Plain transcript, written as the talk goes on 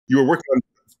You were working on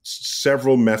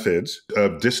several methods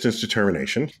of distance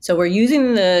determination. So we're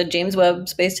using the James Webb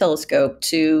Space Telescope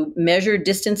to measure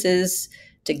distances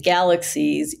to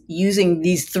galaxies using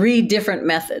these three different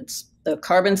methods: the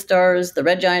carbon stars, the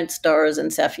red giant stars, and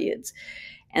Cepheids.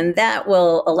 And that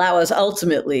will allow us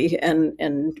ultimately,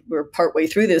 and we're partway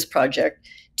through this project,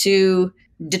 to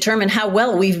determine how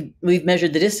well we've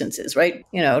measured the distances, right?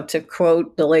 You know, to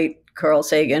quote the late Carl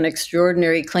Sagan,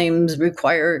 extraordinary claims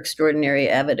require extraordinary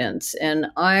evidence. And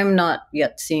I'm not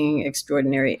yet seeing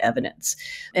extraordinary evidence.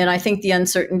 And I think the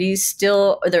uncertainties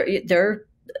still, they're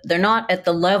not at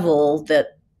the level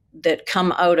that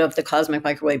come out of the cosmic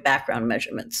microwave background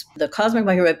measurements. The cosmic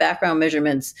microwave background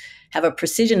measurements have a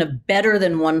precision of better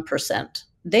than 1%.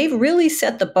 They've really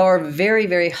set the bar very,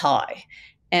 very high.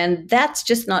 And that's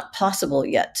just not possible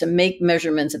yet, to make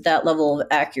measurements at that level of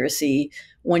accuracy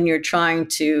when you're trying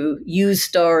to use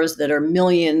stars that are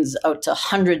millions out to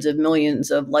hundreds of millions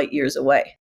of light years away.